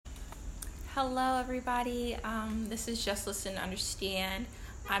Hello, everybody. This is Just Listen to Understand.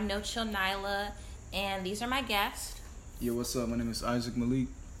 I'm No Chill Nyla, and these are my guests. Yo, what's up? My name is Isaac Malik.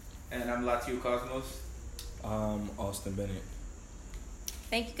 And I'm Latiu Cosmos. Austin Bennett.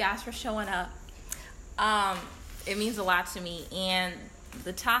 Thank you guys for showing up. It means a lot to me, and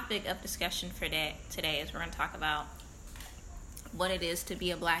the topic of discussion for today is we're going to talk about what it is to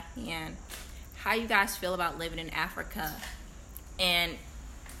be a black man, how you guys feel about living in Africa, and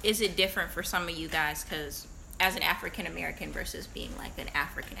is it different for some of you guys, because as an African American versus being like an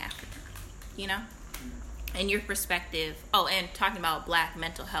African, you know? And your perspective, and talking about black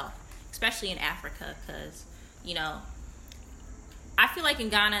mental health, especially in Africa, because, you know, I feel like in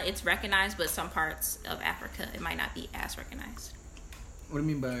Ghana it's recognized, but some parts of Africa it might not be as recognized. What do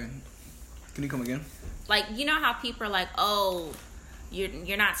you mean by... Can you come again? Like, you know how people are like, oh,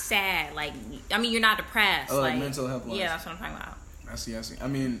 you're not sad, like, I mean, you're not depressed. Oh, like mental health wise. Yeah, that's what I'm talking about. I see. I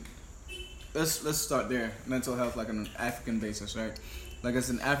mean, let's start there. Mental health, like on an African basis, right? Like as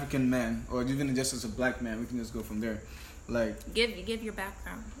an African man, or even just as a black man, we can just go from there. Like give your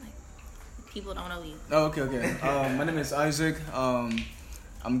background. Like people don't know you. Oh, okay. My name is Isaac. I'm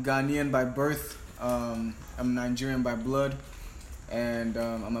Ghanaian by birth. I'm Nigerian by blood, and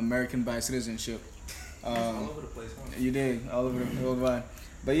I'm American by citizenship. All over the place, huh? You did all over the worldwide.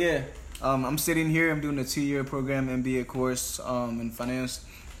 But yeah. I'm sitting here. I'm doing a 2-year program, MBA course in finance.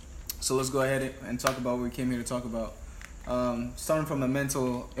 So let's go ahead and talk about what we came here to talk about. Starting from a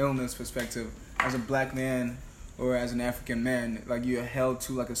mental illness perspective, as a black man or as an African man, like you're held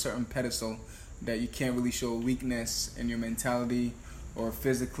to like a certain pedestal that you can't really show weakness in your mentality or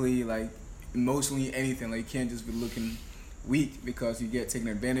physically, like emotionally, anything. Like you can't just be looking weak because you get taken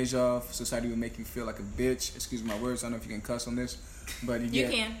advantage of. Society will make you feel like a bitch. Excuse my words. I don't know if you can cuss on this, but you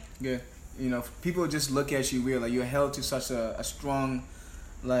can. Yeah, you know, people just look at you weird. Like you're held to such a strong,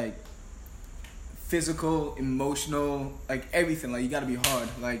 like physical, emotional, like everything. Like you gotta be hard.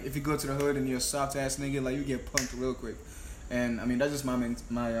 Like if you go to the hood and you're a soft ass nigga, like you get punked real quick. And I mean that's just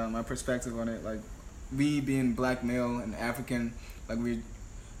my perspective on it. Like we being black male and African, like we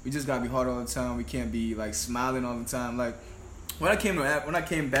just gotta be hard all the time. We can't be like smiling all the time. Like when I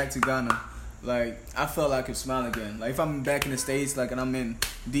came back to Ghana, like I felt like I could smile again. Like if I'm back in the States, like and I'm in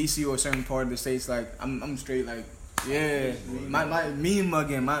DC or a certain part of the States, like I'm straight. Like yeah, me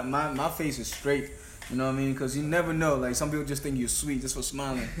mugging, my face is straight. You know what I mean? Because you never know. Like some people just think you're sweet just for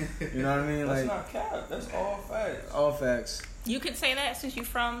smiling. You know what I mean? That's like not cap. That's all facts. All facts. You could say that since you're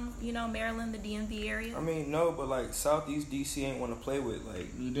from, you know, Maryland, the DMV area. I mean, no, but like Southeast DC ain't want to play with. Like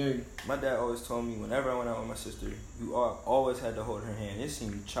you did. My dad always told me whenever I went out with my sister, you always had to hold her hand. It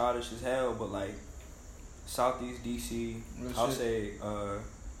seemed childish as hell, but like Southeast DC, I'll say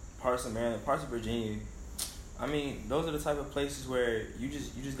parts of Maryland, parts of Virginia. I mean, those are the type of places where you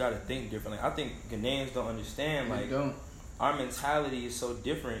just gotta think differently. I think Ghanaians don't understand. Like our mentality is so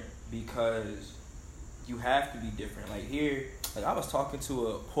different because you have to be different. Like here, like I was talking to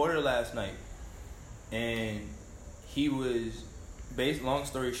a porter last night, and he was long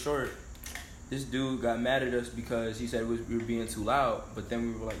story short, this dude got mad at us because he said we were being too loud. But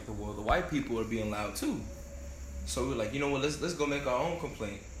then we were like, the white people are being loud too. So we were like, you know what? Let's go make our own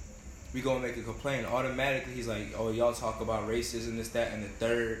complaint. We go and make a complaint. Automatically, he's like, oh, y'all talk about racism, this, that, and the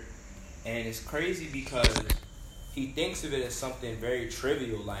third. And it's crazy because he thinks of it as something very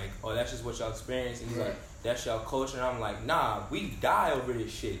trivial, like, oh, that's just what y'all experience. And he's like, that's y'all culture. And I'm like, nah, we die over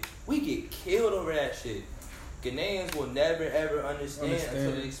this shit. We get killed over that shit. Ghanaians will never, ever understand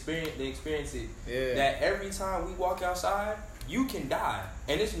until they experience it. Yeah. That every time we walk outside, you can die.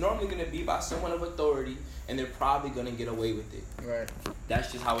 And it's normally going to be by someone of authority, and they're probably going to get away with it. Right.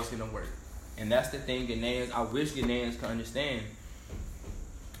 That's just how it's going to work. And that's the thing I wish Ghanaians could understand.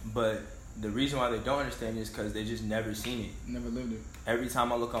 But the reason why they don't understand is because they just never seen it. Never lived it. Every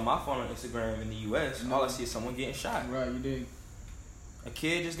time I look on my phone on Instagram in the U.S., all I see is someone getting shot. Right, you did. A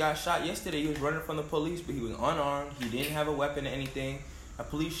kid just got shot yesterday. He was running from the police, but he was unarmed. He didn't have a weapon or anything. A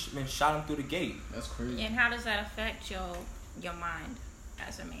policeman shot him through the gate. That's crazy. And how does that affect your mind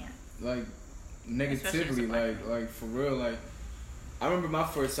as a man? Like negatively, like for real. Like I remember my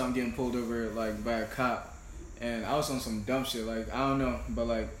first time getting pulled over like by a cop, and I was on some dumb shit. Like I don't know, but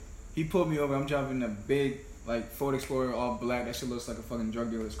like he pulled me over. I'm driving a big like Ford Explorer, all black. That shit looks like a fucking drug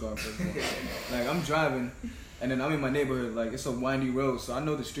dealer's car. Like I'm driving, and then I'm in my neighborhood. Like it's a windy road, so I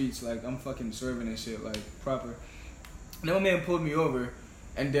know the streets. Like I'm fucking serving and shit, like proper. And then my man pulled me over.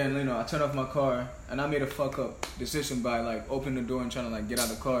 And then, you know, I turned off my car, and I made a fuck up decision by, like, opening the door and trying to, like, get out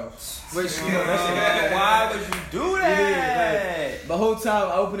of the car. Which, you know, that's why would you do that? Yeah, like, the whole time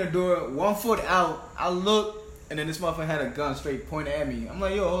I opened the door, 1 foot out, I look, And then this motherfucker had a gun straight pointed at me. I'm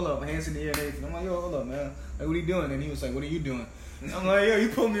like, yo, hold up, hands in the air and everything. I'm like, yo, hold up, man. Like, what are you doing? And he was like, what are you doing? I'm like, yo, you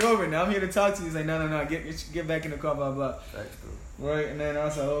pulled me over. Now I'm here to talk to you. He's like, no, get back in the car, blah, blah. That's cool. Right, and then I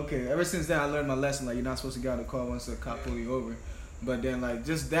was like, okay. Ever since then, I learned my lesson. Like, you're not supposed to get out of the car once a cop pull you over. But then, like,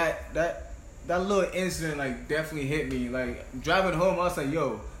 just that little incident, like, definitely hit me. Like, driving home, I was like,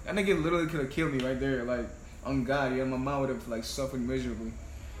 yo, that nigga literally could have killed me right there. Like, on God, yeah, my mom would have, like, suffered miserably.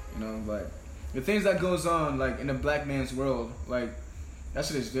 You know, but the things that goes on, like, in a black man's world, like, that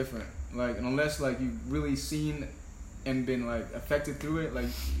shit is different. Like, and unless, like, you've really seen and been, like, affected through it, like,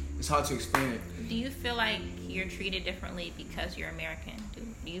 it's hard to explain it. Do you feel like you're treated differently because you're American?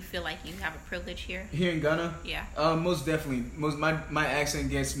 Do you feel like you have a privilege here? Here in Ghana? Yeah. Most definitely. My accent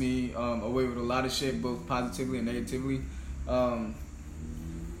gets me away with a lot of shit, both positively and negatively.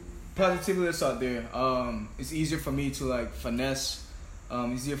 Positively, let's start there. It's easier for me to, like, finesse.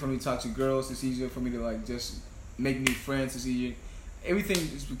 It's easier for me to talk to girls. It's easier for me to, like, just make new friends. It's easier. Everything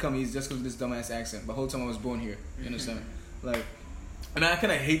has become easy just because of this dumbass accent. The whole time I was born here. You understand? Like, and I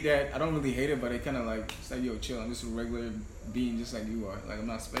kind of hate that. I don't really hate it, but it kind of, like, it's like, yo, chill. I'm just a regular being just like you are. Like, I'm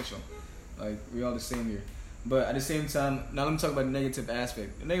not special. Like, we all the same here. But at the same time, now let me talk about the negative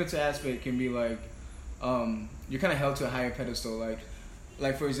aspect. The negative aspect can be, like, you're kind of held to a higher pedestal.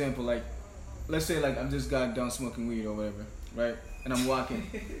 Like, for example, like, let's say, like, I'm just got done smoking weed or whatever, right? And I'm walking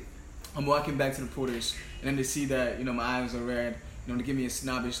back to the Porters, and then they see that, you know, my eyes are red, you know, they give me a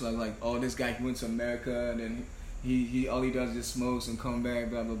snobbish, like, oh, this guy, he went to America, and then he all he does is just smokes and come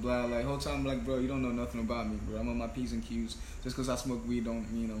back, blah, blah, blah. Like, whole time I'm like, bro, you don't know nothing about me, bro. I'm on my P's and Q's. Just because I smoke weed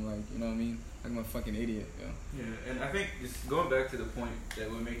don't mean I'm, like, you know what I mean? Like, I'm a fucking idiot, yo. Yeah, and I think just going back to the point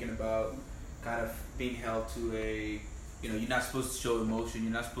that we're making about kind of being held to a, you know, you're not supposed to show emotion,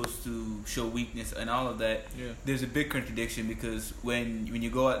 you're not supposed to show weakness, and all of that. Yeah. There's a big contradiction because when you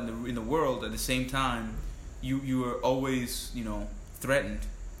go out in the world, at the same time, you are always, you know, threatened.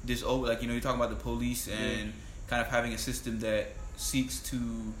 There's always, like, you know, you're talking about the police and kind of having a system that seeks to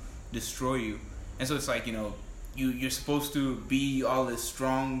destroy you, and so it's like, you know, you're supposed to be all this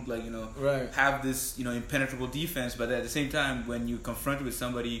strong, like, you know, have this, you know, impenetrable defense, but at the same time, when you're confronted with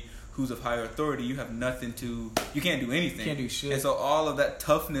somebody who's of higher authority, you have nothing to, you can't do anything. Can't do shit. And so all of that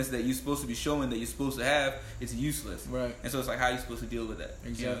toughness that you're supposed to be showing, that you're supposed to have, it's useless. Right. And so it's like, how are you supposed to deal with that?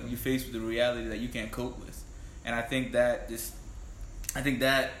 Exactly. You know, you're faced with the reality that you can't cope with. And I think that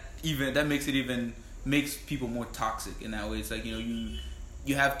makes people more toxic in that way. It's like, you know,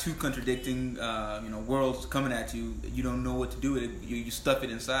 you have two contradicting, you know, worlds coming at you. You don't know what to do with it. You stuff it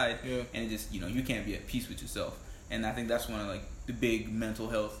inside, and it just, you know, you can't be at peace with yourself. And I think that's one of, like, the big mental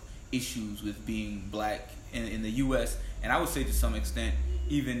health issues with being black in the U.S. and I would say to some extent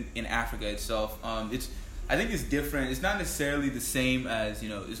even in Africa itself. I think it's different. It's not necessarily the same as, you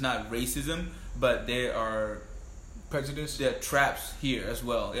know, it's not racism, but there are prejudice. There are traps here as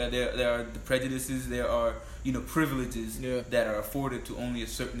well. Yeah, there are the prejudices. There are, you know, privileges that are afforded to only a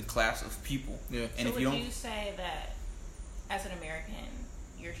certain class of people. Yeah. So And if would you don't, you say that as an American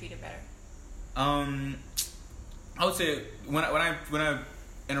you're treated better? I would say when I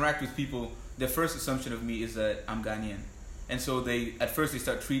interact with people, their first assumption of me is that I'm Ghanaian, and so they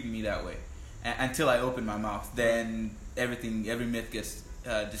start treating me that way until I open my mouth. Then every myth gets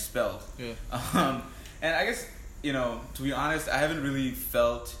dispelled. Yeah. And I guess, you know, to be honest, I haven't really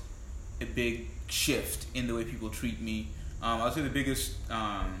felt a big shift in the way people treat me. I would say the biggest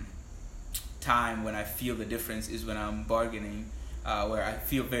time when I feel the difference is when I'm bargaining, where I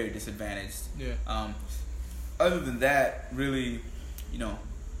feel very disadvantaged. Yeah. Other than that, really, you know,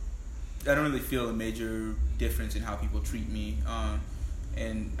 I don't really feel a major difference in how people treat me.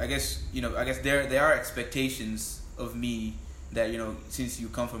 And I guess, you know, there are expectations of me that, you know, since you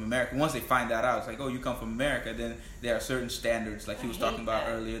come from America, once they find that out, it's like, oh, you come from America, then there are certain standards, like he was talking about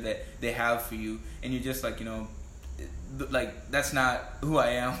earlier, that they have for you, and you're just like, you know, like, that's not who I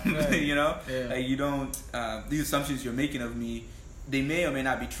am. Right. You know, like, you don't, these assumptions you're making of me, they may or may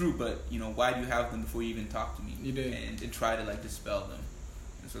not be true, but, you know, why do you have them before you even talk to me? You did. And try to, like, dispel them.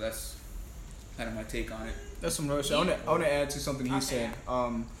 And so that's kind of my take on it. That's some real shit. I want to add to something he said.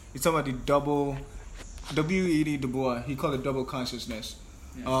 He's talking about the double, W.E.B. Du Bois. He called it double consciousness.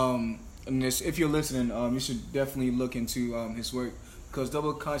 Yeah. And this, if you're listening, you should definitely look into his work, because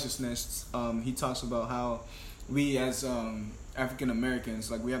double consciousness. He talks about how we as African Americans,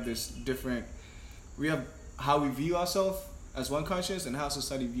 like, we have this different. We have how we view ourselves as one conscious, and how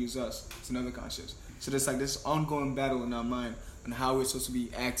society views us as another conscious. So there's, like, this ongoing battle in our mind on how we're supposed to be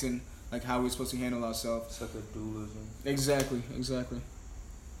acting, like how we're supposed to handle ourselves. It's like a dualism. Exactly.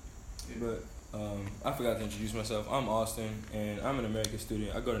 But I forgot to introduce myself. I'm Austin, and I'm an American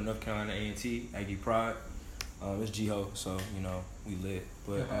student. I go to North Carolina A&T, Aggie Pride. It's G-Ho, so, you know, we lit.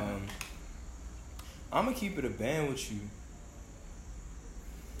 But I'm going to keep it a band with you.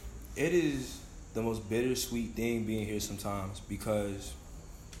 It is the most bittersweet thing being here sometimes because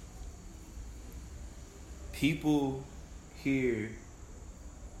people here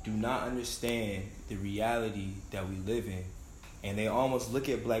do not understand the reality that we live in. And they almost look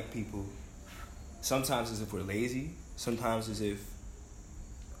at black people sometimes as if we're lazy, sometimes as if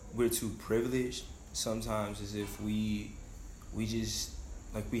we're too privileged, sometimes as if we just,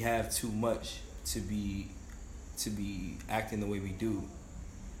 like, we have too much to be acting the way we do.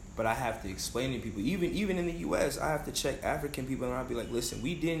 But I have to explain to people, even in the U.S., I have to check African people and I'll be like, listen,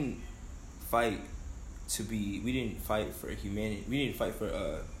 we didn't fight for humanity. We didn't fight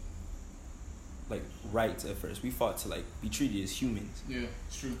for like rights at first. We fought to like be treated as humans. Yeah,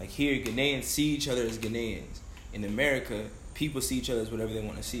 it's true. Like here, Ghanaians see each other as Ghanaians. In America, people see each other as whatever they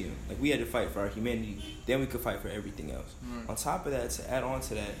want to see them. Like we had to fight for our humanity, then we could fight for everything else. Right. On top of that, to add on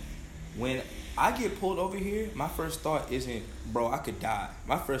to that, when I get pulled over here, my first thought isn't, bro, I could die.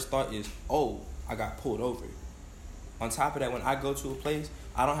 My first thought is, oh, I got pulled over. On top of that, when I go to a place,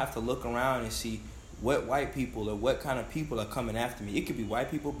 I don't have to look around and see what white people or what kind of people are coming after me. It could be white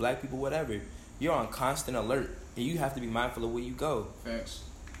people, black people, whatever. You're on constant alert, and you have to be mindful of where you go. Facts.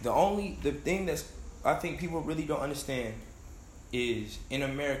 The thing that's I think people really don't understand is in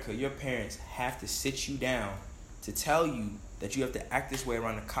America, your parents have to sit you down to tell you that you have to act this way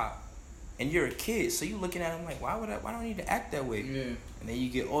around a cop. And you're a kid, so you're looking at them like, why do I need to act that way? Yeah. And then you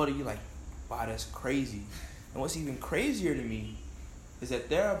get older, you're like, wow, that's crazy. And what's even crazier to me is that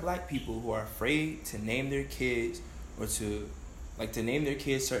there are black people who are afraid to name their kids or to name their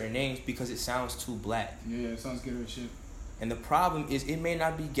kids certain names because it sounds too black. Yeah, it sounds ghetto as shit. And the problem is it may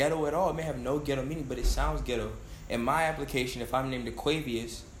not be ghetto at all. It may have no ghetto meaning, but it sounds ghetto. In my application, if I'm named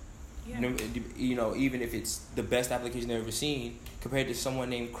Aquavius, you know, even if it's the best application they've ever seen, compared to someone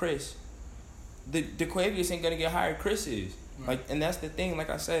named Chris, the Aquavius ain't gonna get hired. Chris is. Right. Like, and that's the thing.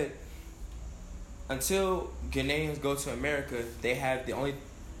 Like I said, until Ghanaians go to America, they have the only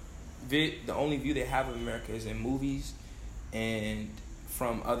view they have of America is in movies and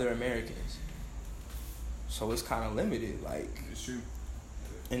from other Americans. So it's kind of limited. Like, It's true.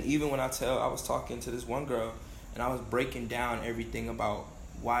 and even when I was talking to this one girl, and I was breaking down everything about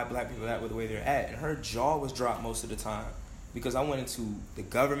why black people are at the way they're at, and her jaw was dropped most of the time because I went into the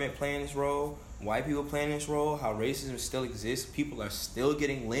government playing this role, white people playing this role, how racism still exists, people are still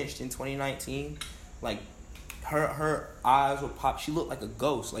getting lynched in 2019. Like, her eyes were popped. She looked like a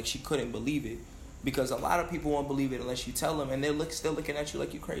ghost. Like, she couldn't believe it because a lot of people won't believe it unless you tell them, and they're still looking at you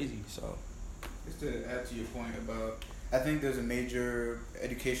like you're crazy. So, just to add to your point about, I think there's a major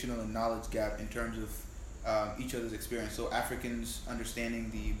educational and knowledge gap in terms of each other's experience. So Africans understanding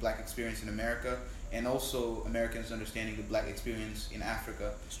the black experience in America, and also Americans understanding the black experience in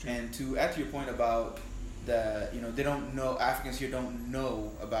Africa. And to add to your point about they don't know, Africans here don't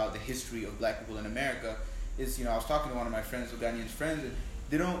know about the history of black people in America, is, I was talking to one of my friends, Ghanaian friends, and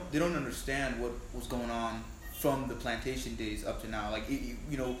they don't understand what was going on from the plantation days up to now. Like,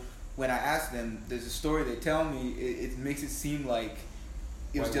 when I ask them, there's a story they tell me, it makes it seem like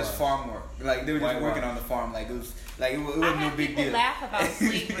it was just farm work. Like, they were just working on the farm. Like, it wasn't no big deal. I laugh about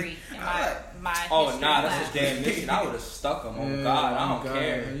slavery in my oh, history nah, class. that's a damn mission. I would have stuck them. Oh, God, I don't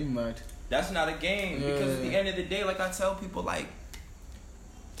care. You might. That's not a game because at the end of the day, like I tell people, like,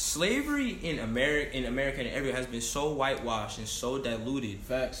 slavery in America and everywhere has been so whitewashed and so diluted.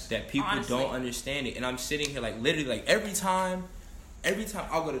 Facts. That people Honestly. don't understand it. And I'm sitting here like literally like every time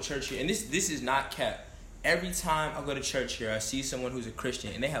I'll go to church here, and this is not cap. Every time I go to church here, I see someone who's a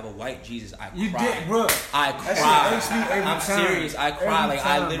Christian and they have a white Jesus. I cry. You did, bro. I That shit cry. makes me every I'm time. serious. I cry. Every Like,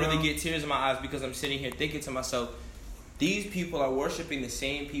 time, I literally bro. get tears in my eyes because I'm sitting here thinking to myself, these people are worshiping the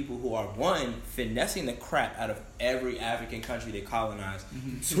same people who are, one, finessing the crap out of every African country they colonized.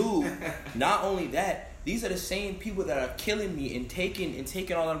 Two, not only that, these are the same people that are killing me and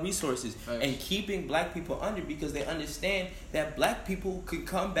taking all our resources and keeping black people under because they understand that black people could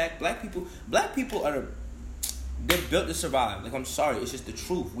come back. Black people are they're built to survive. Like, I'm sorry, it's just the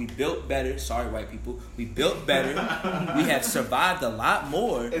truth. We built better. Sorry, white people. We built better. We have survived a lot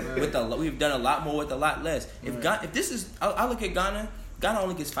more we've done a lot more with a lot less. If this is, I look at Ghana. Ghana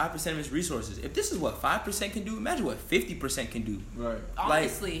only gets 5% of its resources. If this is what 5% can do, imagine what 50% can do. Right.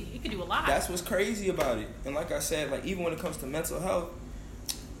 Honestly, you can do a lot. That's what's crazy about it. And like I said, like, even when it comes to mental health,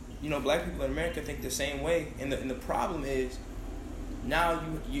 black people in America think the same way. And the problem is now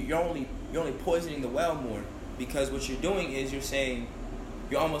you're only poisoning the well more. Because what you're doing is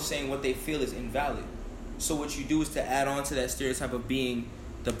you're almost saying what they feel is invalid. So what you do is to add on to that stereotype of being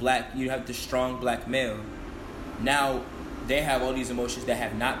you have the strong black male. now they have all these emotions that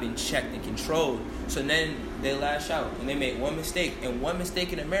have not been checked and controlled. So then they lash out and they make one mistake. And one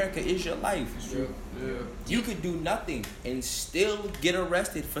mistake in America is your life. Yeah. You could do nothing and still get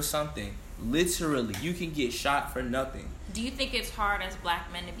arrested for something. Literally, you can get shot for nothing. Do you think it's hard as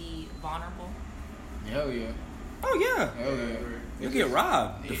black men to be vulnerable? Hell yeah. Oh yeah. Hell yeah. You get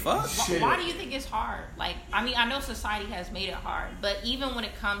robbed. The fuck? Why do you think it's hard? Like, I mean, I know society has made it hard, but even when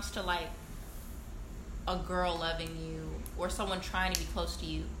it comes to like a girl loving you or someone trying to be close to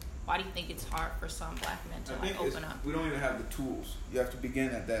you, why do you think it's hard for some black men to like open up? We don't even have the tools. You have to begin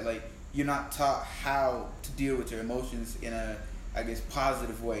at that. Like, you're not taught how to deal with your emotions in a, I guess,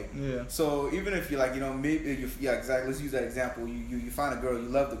 positive way. Yeah. So even if you're like, maybe exactly. Let's use that example. You find a girl, you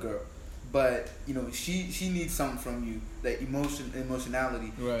love the girl, but she needs something from you, that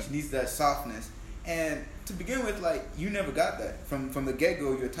emotionality. Right. She needs that softness. And to begin with, like, you never got that from the get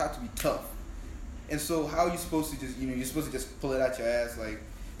go. You're taught to be tough. And so how are you supposed to just you're supposed to just pull it out your ass like,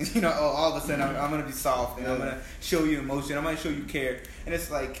 all of a sudden I'm gonna be soft and I'm gonna show you emotion. I'm gonna show you care. And it's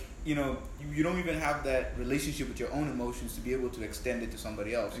like, you don't even have that relationship with your own emotions to be able to extend it to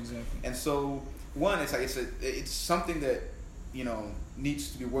somebody else. Exactly. And so, one, it's like it's something that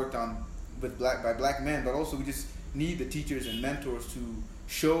needs to be worked on by black men, but also we just need the teachers and mentors to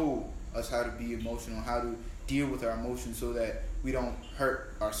show us how to be emotional, how to deal with our emotions, so that we don't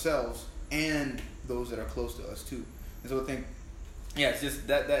hurt ourselves and those that are close to us too. And so I think, it's just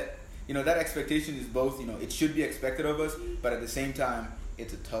that that expectation is both. It should be expected of us, but at the same time,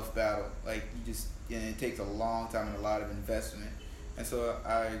 it's a tough battle. Like, it takes a long time and a lot of investment. And so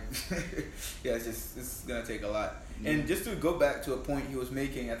it's gonna take a lot. Mm-hmm. And just to go back to a point he was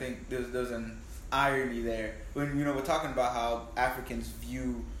making, I think there's an irony there when we're talking about how Africans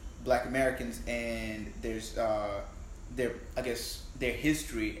view Black Americans and there's their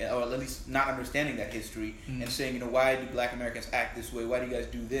history, or at least not understanding that history, and saying, why do Black Americans act this way? Why do you guys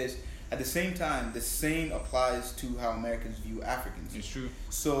do this? At the same time, the same applies to how Americans view Africans. It's true.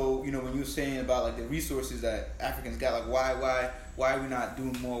 So, when you were saying about like the resources that Africans got, like why are we not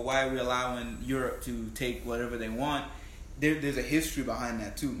doing more? Why are we allowing Europe to take whatever they want? There's a history behind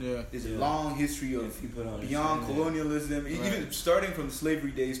that too. Yeah. There's a long history of beyond colonialism, even starting from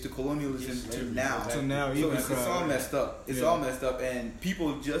slavery days to colonialism to now. To now, so it's all messed up. It's all messed up, and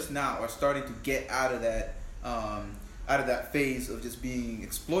people just now are starting to get out of that phase of just being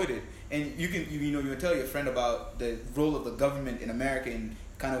exploited. And you can tell your friend about the role of the government in America in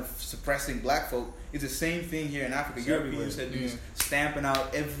kind of suppressing black folk. It's the same thing here in Africa. Europeans have been stamping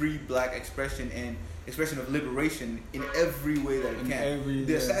out every black expression of liberation in every way that it can.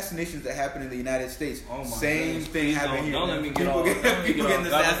 The assassinations that happen in the United States, same thing happened here. Don't let me get people getting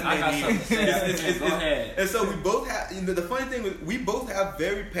assassinated. I got something to say. Go ahead. And so we both have. The funny thing is, we both have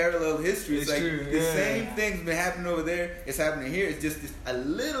very parallel histories. It's like true. the same thing's been happening over there. It's happening here. It's just a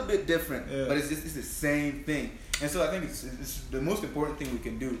little bit different, but it's the same thing. And so I think it's the most important thing we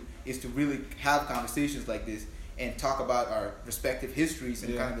can do is to really have conversations like this and talk about our respective histories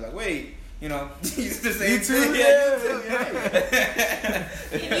and kind of be like, wait. It's the same thing.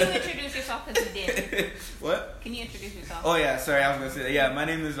 Can you introduce yourself, because you did? What? Can you introduce yourself? Oh, yeah. Sorry, I was going to say that. Yeah, my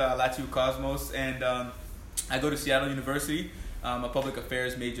name is Latu Cosmos, and I go to Seattle University. I'm a public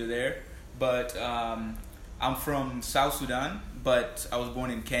affairs major there. But I'm from South Sudan, but I was born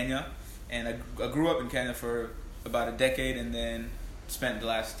in Kenya. And I grew up in Kenya for about a decade, and then spent the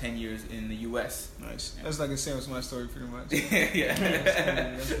last 10 years in the U.S. Nice. That's like the same as my story, pretty much. Yeah.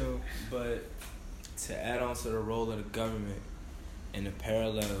 That's dope. But to add on to the role of the government and the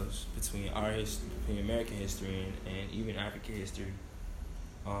parallels between between American history and even African history,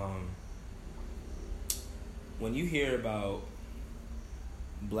 when you hear about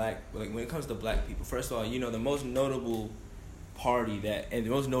when it comes to black people, first of all, the most notable party and the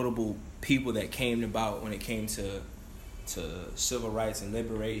most notable people that came about when it came to civil rights and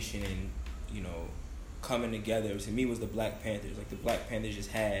liberation and coming together, to me, was the Black Panthers. Like, the Black Panthers just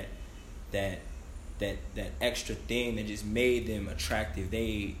had that extra thing that just made them attractive.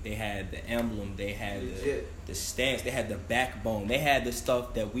 They had the emblem, they had the stance, they had the backbone, they had the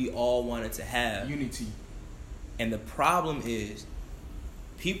stuff that we all wanted to have. Unity. And the problem is,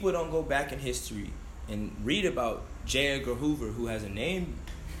 people don't go back in history and read about J. Edgar Hoover, who has a name,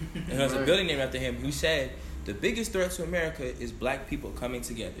 who has a building named after him, who said, the biggest threat to America is black people coming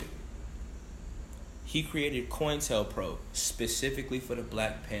together. He created COINTELPRO specifically for the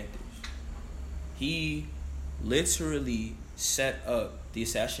Black Panthers. He literally set up the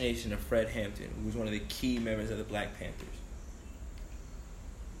assassination of Fred Hampton, who was one of the key members of the Black Panthers.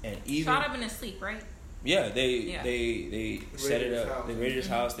 And even shot him in his sleep, right? Yeah, they set it up. They raided his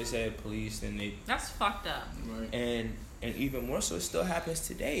house. They said police, and they. That's fucked up. Right. And even more so, it still happens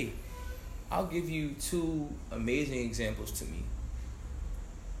today. I'll give you two amazing examples to me.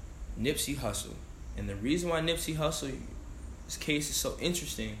 Nipsey Hussle, and the reason why Nipsey Hussle's case is so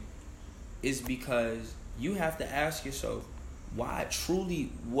interesting is because you have to ask yourself, why truly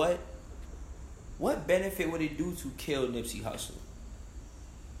what benefit would it do to kill Nipsey Hussle?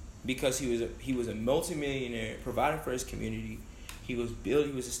 Because he was a multimillionaire, providing for his community. He was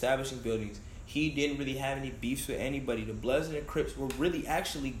establishing buildings. He didn't really have any beefs with anybody. The Bloods and the Crips were really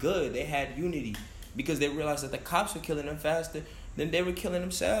actually good. They had unity because they realized that the cops were killing them faster than they were killing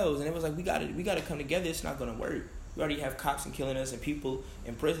themselves. And it was like, we gotta come together. It's not gonna work. We already have cops and killing us and people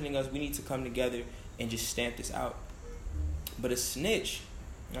imprisoning us. We need to come together and just stamp this out. But a snitch,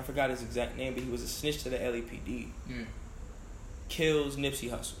 and I forgot his exact name, but he was a snitch to the LAPD. Kills Nipsey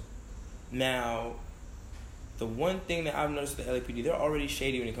Hussle. Now, the one thing that I've noticed with the LAPD, they're already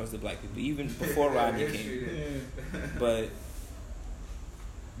shady when it comes to black people, even before Rodney came. But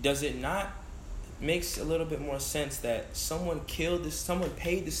does it not make a little bit more sense that someone paid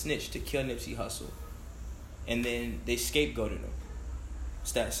the snitch to kill Nipsey Hussle, and then they scapegoated him?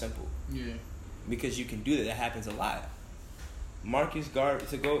 It's that simple. Yeah. Because you can do that. That happens a lot. Marcus Garvey,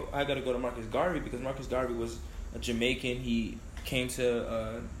 I gotta go to Marcus Garvey because Marcus Garvey was a Jamaican. He came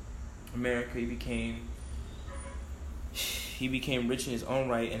to America. He became rich in his own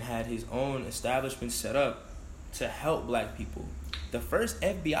right and had his own establishment set up to help black people. The first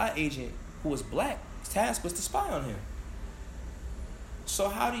FBI agent who was black, his task was to spy on him. So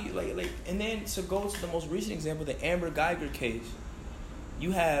how do you and then to go to the most recent example, the Amber Geiger case,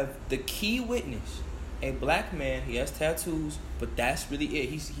 you have the key witness, a black man. He has tattoos, but that's really it.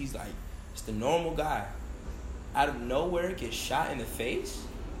 He's like just a normal guy. Out of nowhere, gets shot in the face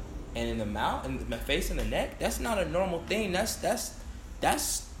and in the mouth and the face and the neck. That's not a normal thing. That's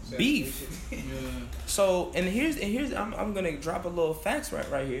beef. Yeah. So here's I'm gonna drop a little facts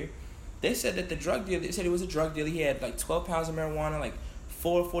right here. They said that the drug dealer. They said it was a drug dealer. He had like 12 pounds of marijuana, like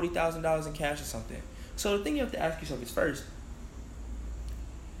 $40,000 in cash or something. So the thing you have to ask yourself is first,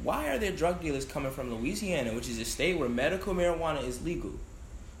 why are there drug dealers coming from Louisiana, which is a state where medical marijuana is legal,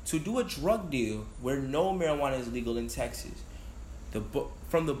 to do a drug deal where no marijuana is legal in Texas?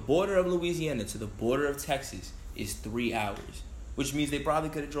 From the border of Louisiana to the border of Texas is 3 hours, which means they probably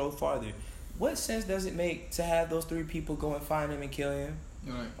could have drove farther. What sense does it make to have those 3 people go and find him and kill him?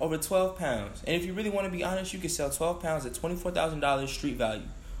 Right. Over 12 pounds. And if you really want to be honest, you could sell 12 pounds at $24,000 street value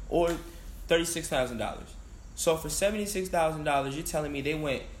or $36,000. So for $76,000, you're telling me they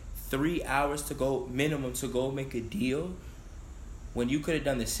went 3 hours to go minimum to go make a deal when you could have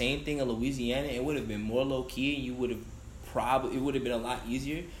done the same thing in Louisiana? It would have been more low key and it would have been a lot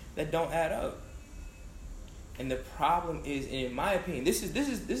easier. That don't add up. And the problem is, and in my opinion, this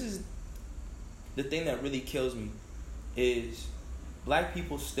is the thing that really kills me, is black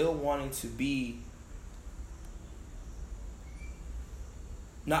people still wanting to be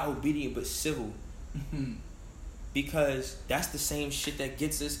not obedient but civil. Because that's the same shit that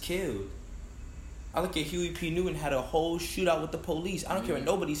gets us killed. I look at Huey P. Newton had a whole shootout with the police. I don't care what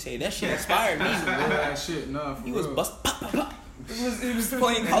nobody say. That shit inspired me. That shit, nah, for he real. was bust, pop, pop, pop. He was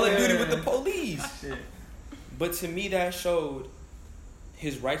playing Call of Duty with the police. Shit. But to me, that showed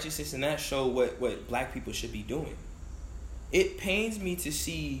his righteousness, and that showed what black people should be doing. It pains me to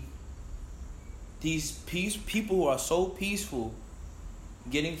see these people who are so peaceful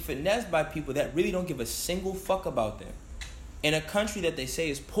getting finessed by people that really don't give a single fuck about them. In a country that they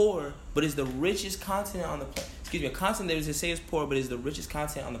say is poor, but is the richest continent on the planet. Excuse me, a continent that they say is poor, but is the richest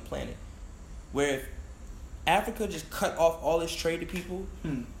continent on the planet. Where if Africa just cut off all its trade to people,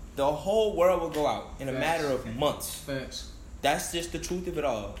 the whole world will go out in a matter of months. Facts. That's just the truth of it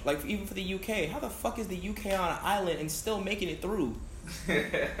all. Like, even for the UK, how the fuck is the UK on an island and still making it through?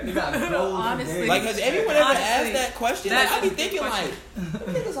 You got gold. Honestly. Like, has anyone ever asked that question? Like, I be That's a good thinking, question. like,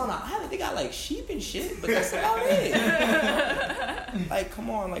 them niggas on an island, they got, like, sheep and shit, but that's about it. Like, come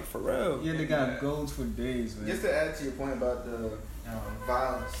on, like, for real. Yeah, they got golds for days, man. Just to add to your point about the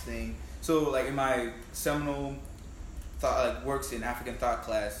violence thing. So, like, in my seminal works in African thought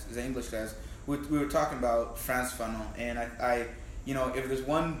class, is an English class, we were talking about Frantz Fanon, and I if there's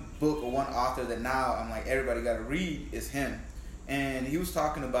one book or one author that now I'm like, everybody got to read, is him. And he was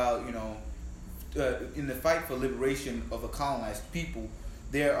talking about, in the fight for liberation of the colonized people,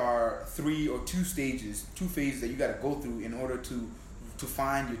 there are 3 or 2 phases that you got to go through in order to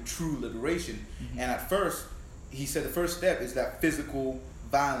find your true liberation. Mm-hmm. And at first, he said the first step is that physical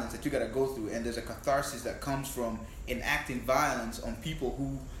violence that you gotta go through, and there's a catharsis that comes from enacting violence on people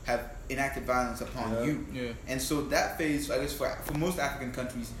who have enacted violence upon you. Yeah. And so that phase, I guess, for most African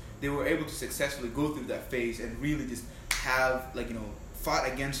countries, they were able to successfully go through that phase and really just have, like, you know, fought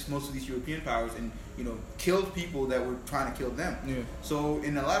against most of these European powers and, you know, killed people that were trying to kill them. Yeah. So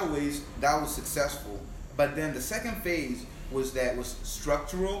in a lot of ways, that was successful. But then the second phase was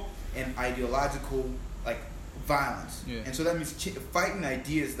structural and ideological, like, violence. Yeah. And so that means fighting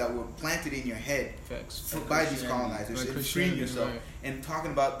ideas that were planted in your head by these colonizers, and freeing yourself, right. and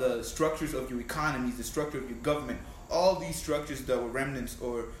talking about the structures of your economies, the structure of your government, all these structures that were remnants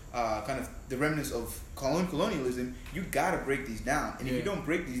or kind of the remnants of colonialism. You gotta break these down, and if you don't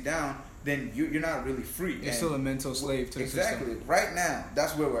break these down, then you're not really free. You're still a mental slave to the exactly. system. Right now,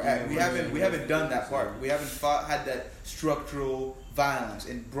 that's where we're at. We haven't done that part. We haven't had that structural violence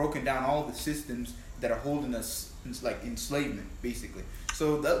and broken down all the systems that are holding us like enslavement, basically.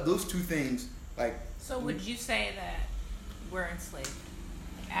 So those two things, like. So would you say that we're enslaved?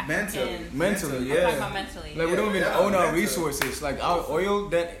 Like Mentally, yeah. I'm talking about mentally. Like we don't even own our mentally. resources. Like our oil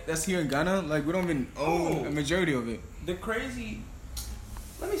that's here in Ghana, like we don't even own a majority of it. The crazy.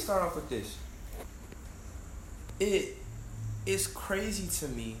 Let me start off with this. It's crazy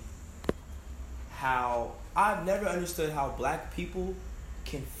to me how I've never understood how black people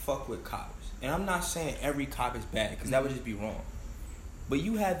can fuck with cops. And I'm not saying every cop is bad, because that would just be wrong. But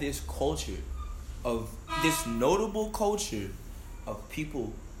you have this culture this notable culture of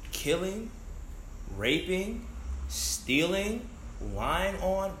people killing, raping, stealing, lying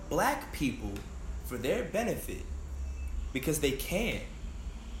on black people for their benefit because they can.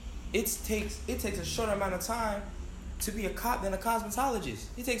 It takes a shorter amount of time to be a cop than a cosmetologist.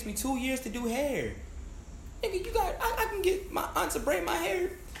 It takes me 2 years to do hair. Nigga, I can get my aunt to braid my hair,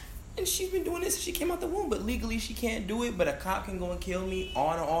 and she's been doing this since she came out the womb, but legally she can't do it. But a cop can go and kill me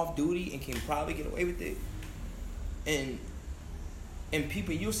on or off duty and can probably get away with it. And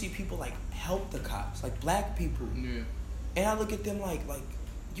people, you'll see people like help the cops, like black people. Yeah. And I look at them like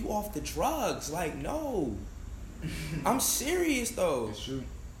you off the drugs. Like, no. I'm serious though. It's true.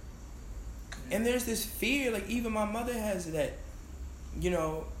 And there's this fear, like even my mother has that, you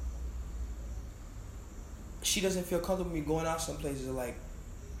know, she doesn't feel comfortable with me going out some places or like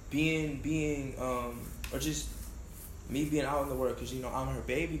being or just me being out in the world because, you know, I'm her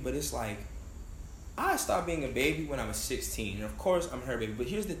baby. But it's like, I stopped being a baby when I was 16. And of course I'm her baby. But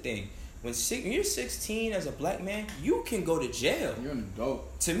here's the thing. When you're 16 as a black man, you can go to jail. You're an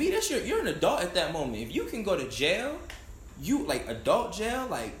adult. To me, you're an adult at that moment. If you can go to jail, you like adult jail,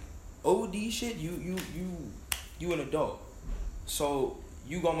 like OD shit, you an adult. So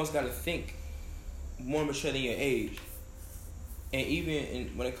you almost gotta think more mature than your age. And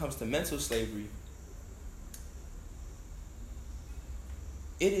even when it comes to mental slavery,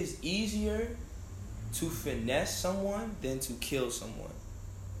 it is easier to finesse someone than to kill someone.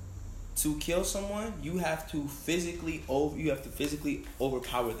 To kill someone, you have to physically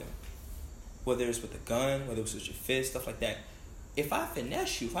overpower them. Whether it's with a gun, whether it's with your fist, stuff like that. If I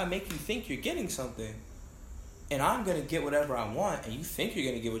finesse you, if I make you think you're getting something, and I'm gonna get whatever I want, and you think you're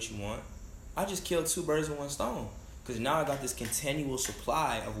gonna get what you want, I just killed 2 birds with 1 stone. Because now I got this continual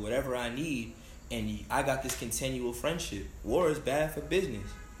supply of whatever I need, and I got this continual friendship. War is bad for business.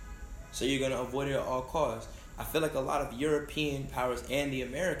 So you're gonna avoid it at all costs. I feel like a lot of European powers and the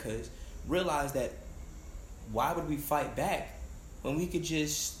Americas realize that why would we fight back when we could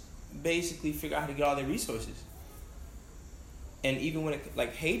just basically figure out how to get all their resources? And even when it,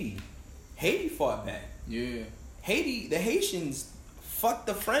 like Haiti fought back. Yeah. The Haitians fucked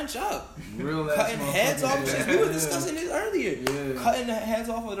the French up. Real cutting heads off. Yeah. We were discussing this earlier. Yeah. Cutting the heads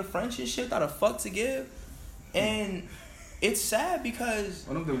off of the French and shit, not a fuck to give. And it's sad because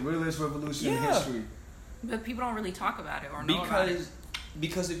one of the realest revolutions in Yeah. history. But people don't really talk about it or know about it.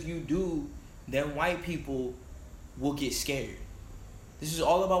 Because if you do, then white people will get scared. This is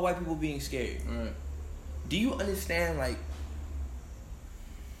all about white people being scared. Right. Do you understand, like,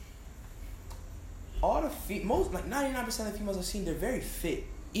 all the most, like 99% of the females I've seen, they're very fit,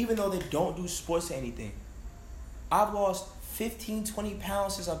 even though they don't do sports or anything. I've lost 15, 20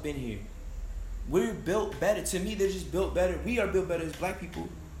 pounds since I've been here. We're built better. To me, they're just built better. We are built better as black people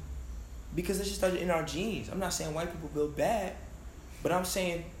because it's just in our genes. I'm not saying white people build bad, but I'm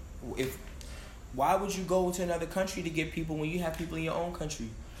saying why would you go to another country to get people when you have people in your own country?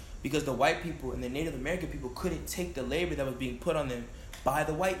 Because the white people and the Native American people couldn't take the labor that was being put on them by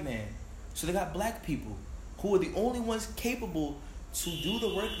the white man. So they got black people who are the only ones capable to do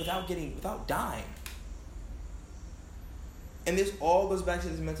the work without dying. And this all goes back to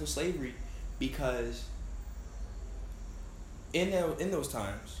this mental slavery because in those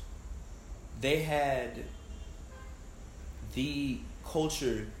times, they had the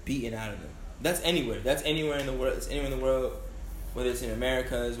culture beaten out of them. That's anywhere. That's anywhere in the world. It's anywhere in the world, whether it's in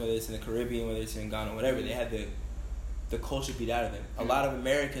Americas, whether it's in the Caribbean, whether it's in Ghana, whatever. They had the culture beat out of them. A lot of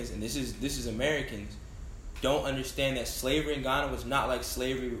Americans, and this is Americans, don't understand that slavery in Ghana was not like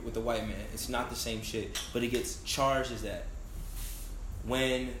slavery with the white man. It's not the same shit, but it gets charged as that.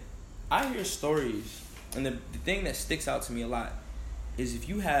 When I hear stories, and the thing that sticks out to me a lot is if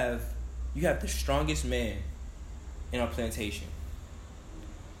you have the strongest man in a plantation,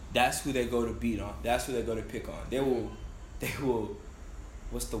 that's who they go to beat on. That's who they go to pick on. They will,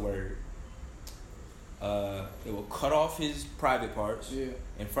 what's the word? They will cut off his private parts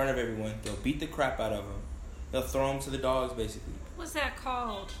in front of everyone. They'll beat the crap out of him. They'll throw him to the dogs, basically. What's that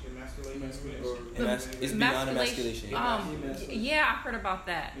called? It's beyond emasculation. Yeah, I heard about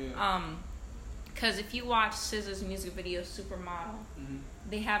that. Because if you watch SZA's music video, Supermodel,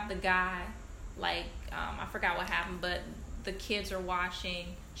 they have the guy, like, I forgot what happened, but the kids are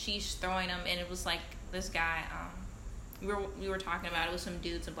watching, she's throwing them, and it was like this guy, we were talking about it with some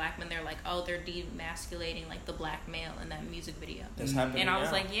dudes and black men. They're like, oh, they're demasculating like the black male in that music video. That's happening. And I was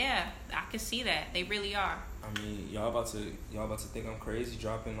now. like, yeah, I could see that. They really are. I mean, y'all about to think I'm crazy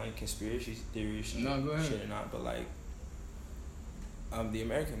dropping like conspiracy theories No, go ahead. shit or not, but like the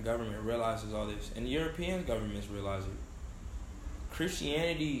American government realizes all this, and the European governments realize it.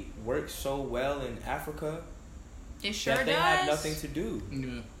 Christianity works so well in Africa It sure that they does. have nothing to do.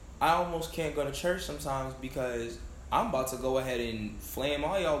 Yeah. I almost can't go to church sometimes because I'm about to go ahead and flame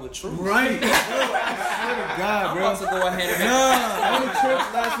all y'all with truth. Right. Bro, I swear to God, I'm bro. about to go ahead and I went to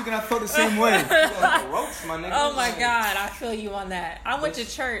church last week and I felt the same way. like a roach, my nigga. Oh my God, I feel you on that. I went to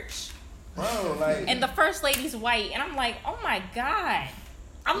church, Bro, like, and the first lady's white, and I'm like, oh my God.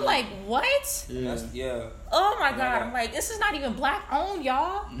 I'm like, what? yeah. Oh my God. I'm like, this is not even black owned,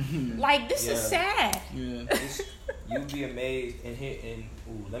 y'all. Like, this is sad. Yeah. You'd be amazed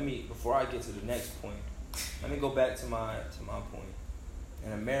before I get to the next point, let me go back to my point.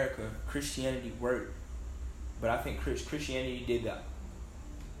 In America, Christianity worked, but I think Christianity didn't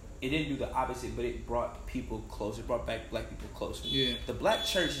do the opposite, but it brought people closer. It brought back black people closer. Yeah. The black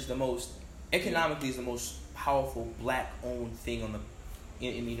church is the most powerful black owned thing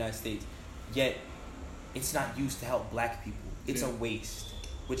in the United States. Yet it's not used to help black people. It's a waste,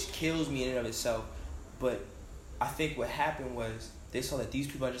 which kills me in and of itself. But I think what happened was they saw that these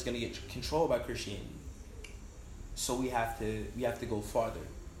people are just going to get controlled by Christianity. So we have to go farther.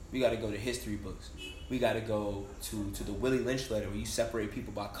 We got to go to history books. We got to go to the Willie Lynch letter where you separate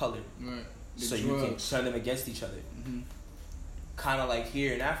people by color. Right. So you can turn them against each other. Kind of like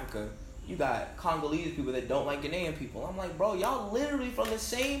here in Africa, you got Congolese people that don't like Ghanaian people. I'm like, bro, y'all literally from the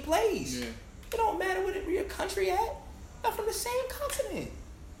same place. Yeah. It don't matter where your country at. Y'all from the same continent.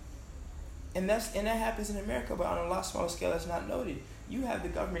 And that happens in America, but on a lot smaller scale that's not noted. You have the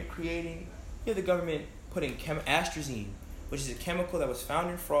government putting atrazine, which is a chemical that was found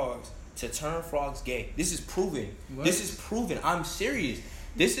in frogs to turn frogs gay. This is proven. What? This is proven. I'm serious.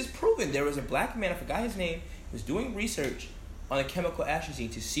 This is proven. There was a black man, I forgot his name, was doing research on the chemical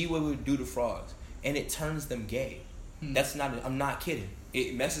atrazine to see what it would do to frogs, and it turns them gay. I'm not kidding.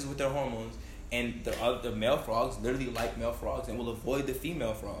 It messes with their hormones, and the male frogs literally like male frogs and will avoid the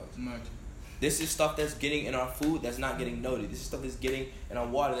female frogs. Imagine. This is stuff that's getting in our food that's not getting noted. This is stuff that's getting in our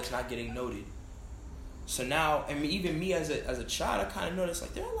water that's not getting noted. So now, I mean, even me as a child, I kind of noticed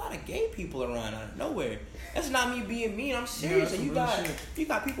like there are a lot of gay people around out of nowhere. That's not me being mean. I'm serious. And you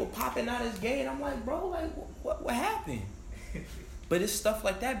got people popping out as gay, and I'm like, bro, like what happened? But it's stuff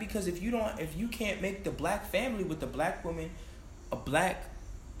like that because if you can't make the black family with the black woman, a black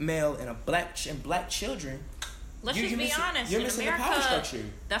male, and black children. Let's just be honest. You're in missing America, the power structure.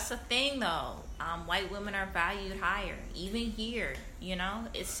 That's the thing, though. White women are valued higher, even here. You know,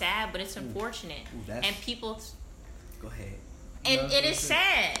 it's sad, but it's unfortunate. And people. Go ahead. And it is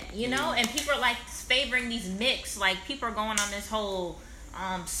sad, you know. And people are like favoring these mix. Like people are going on this whole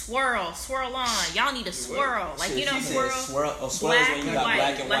swirl on. Y'all need a swirl, like you know, swirl. Black and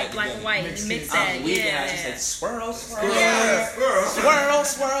white, black and white. You mix that, yeah. Said swirl.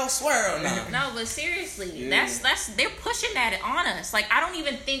 No, but seriously, that's they're pushing that on us. Like I don't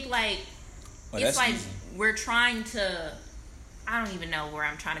even think like it's like we're trying to. I don't even know where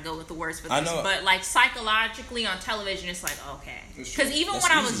I'm trying to go with the words for this, but like psychologically on television, it's like okay. Because even when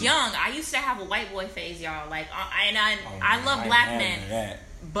I was young, I used to have a white boy phase, y'all. Like, I love black men,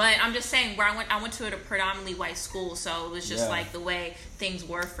 but I'm just saying where I went to a predominantly white school, so it was just like the way things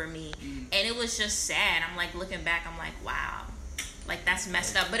were for me, and it was just sad. I'm like looking back, I'm like, wow, like that's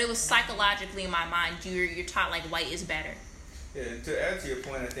messed up. But it was psychologically in my mind. You're taught like white is better. Yeah, and to add to your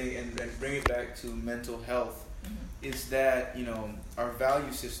point, I think, and bring it back to mental health, is that, you know, our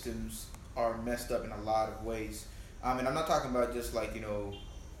value systems are messed up in a lot of ways. And I'm not talking about just like, you know,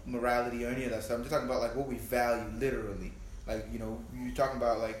 morality or any of that stuff. I'm just talking about like what we value literally. Like, you know, you're talking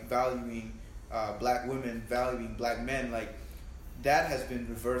about like valuing black women, valuing black men, like that has been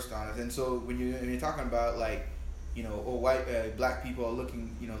reversed on us. And so when you're talking about like, you know, or black people are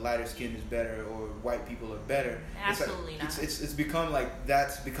looking, you know, lighter skin is better, or white people are better. Absolutely not. not. It's become like,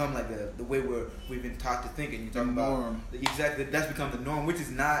 that's become like the way we've been taught to think, and you're talking about exactly, that's become the norm, which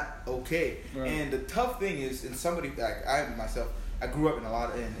is not okay. Right. And the tough thing is, and somebody like I myself, I grew up in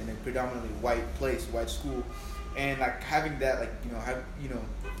a predominantly white place, white school, and like having that, like, you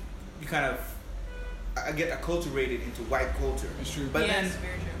kind of, I get acculturated into white culture. It's true. But yes, then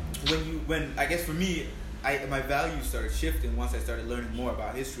very true. when I guess for me, my values started shifting once I started learning more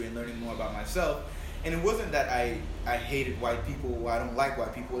about history and learning more about myself. And it wasn't that I hated white people or I don't like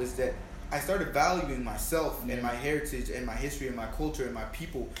white people. It's that I started valuing myself and my heritage and my history and my culture and my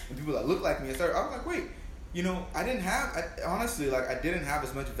people and people that look like me. I was like, wait, you know, I didn't have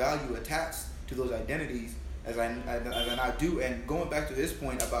as much value attached to those identities as I now do. And going back to his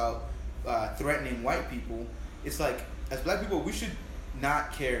point about threatening white people, it's like, as black people, we should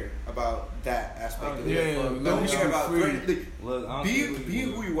not care about that aspect of it. Don't care about be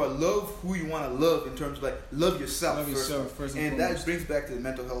who you are, love who you want to love, in terms of like love yourself first and that brings back to the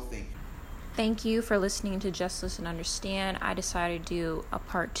mental health thing. Thank you for listening to Just Listen Understand. I decided to do a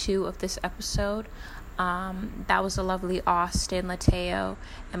part 2 of this episode. That was the lovely Austin, Lateo,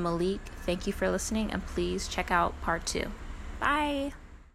 and Malik. Thank you for listening, and please check out part 2. Bye.